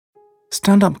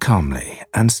Stand up calmly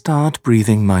and start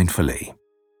breathing mindfully,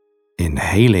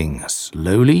 inhaling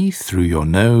slowly through your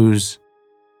nose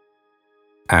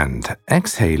and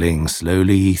exhaling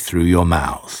slowly through your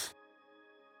mouth.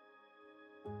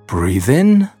 Breathe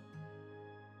in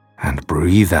and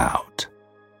breathe out.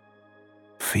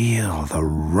 Feel the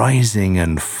rising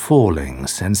and falling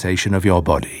sensation of your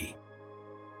body.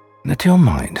 Let your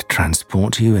mind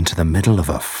transport you into the middle of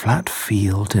a flat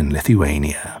field in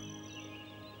Lithuania.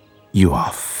 You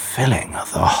are filling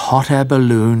the hot air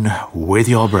balloon with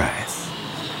your breath.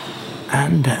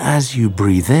 And as you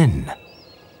breathe in,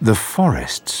 the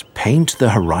forests paint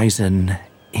the horizon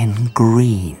in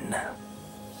green.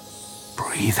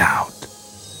 Breathe out.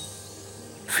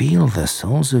 Feel the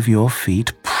soles of your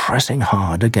feet pressing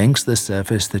hard against the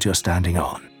surface that you're standing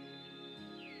on.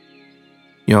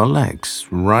 Your legs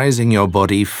rising your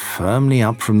body firmly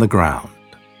up from the ground.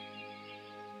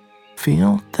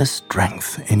 Feel the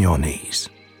strength in your knees,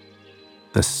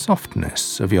 the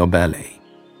softness of your belly,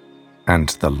 and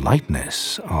the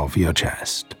lightness of your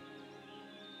chest.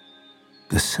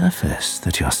 The surface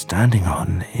that you're standing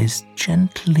on is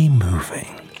gently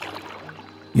moving.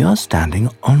 You're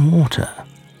standing on water,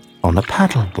 on a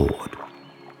paddleboard,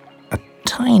 a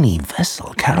tiny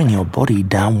vessel carrying your body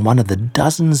down one of the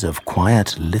dozens of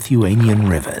quiet Lithuanian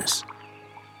rivers.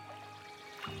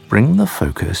 Bring the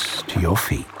focus to your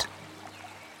feet,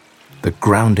 the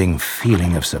grounding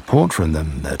feeling of support from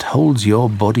them that holds your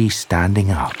body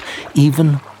standing up,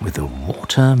 even with the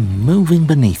water moving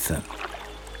beneath them.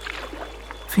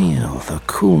 Feel the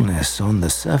coolness on the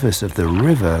surface of the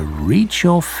river reach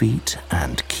your feet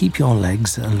and keep your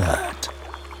legs alert.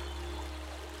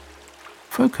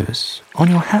 Focus on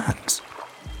your hands.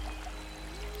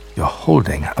 You're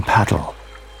holding a paddle,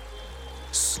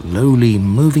 slowly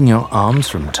moving your arms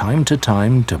from time to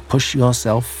time to push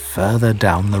yourself further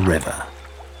down the river.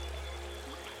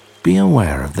 Be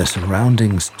aware of the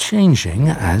surroundings changing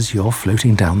as you're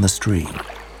floating down the stream.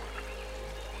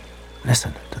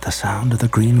 Listen to the sound of the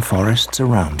green forests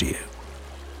around you,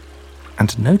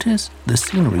 and notice the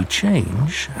scenery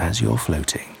change as you're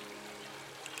floating.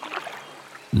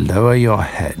 Lower your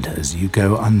head as you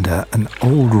go under an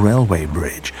old railway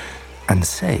bridge and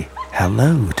say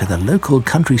hello to the local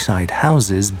countryside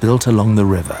houses built along the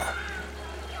river.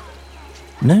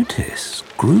 Notice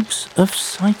groups of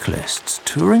cyclists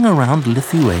touring around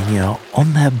Lithuania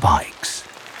on their bikes,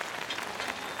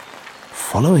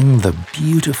 following the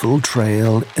beautiful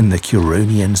trail in the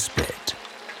Curonian Spit.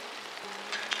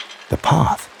 The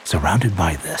path surrounded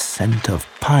by the scent of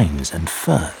pines and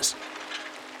firs,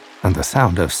 and the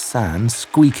sound of sand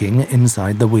squeaking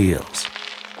inside the wheels.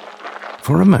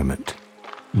 For a moment,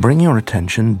 bring your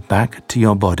attention back to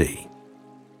your body.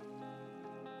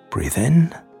 Breathe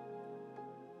in,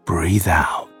 breathe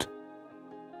out,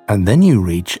 and then you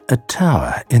reach a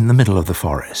tower in the middle of the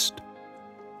forest.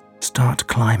 Start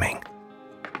climbing.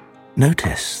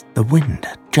 Notice the wind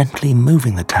gently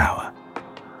moving the tower,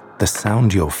 the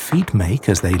sound your feet make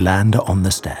as they land on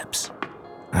the steps.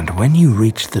 And when you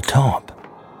reach the top,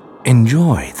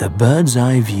 enjoy the bird's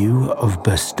eye view of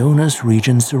Bastonus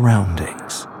region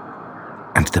surroundings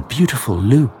and the beautiful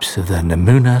loops of the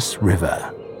Nemunas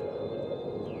River.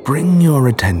 Bring your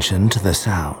attention to the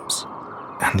sounds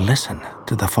and listen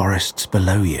to the forests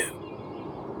below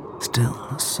you,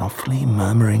 still softly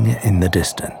murmuring in the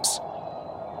distance.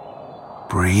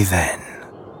 Breathe in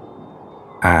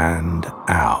and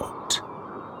out,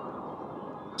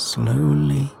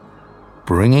 slowly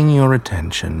bringing your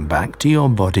attention back to your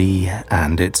body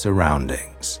and its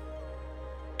surroundings.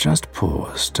 Just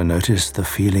pause to notice the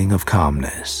feeling of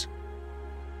calmness,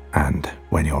 and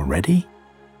when you're ready,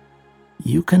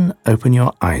 you can open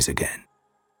your eyes again.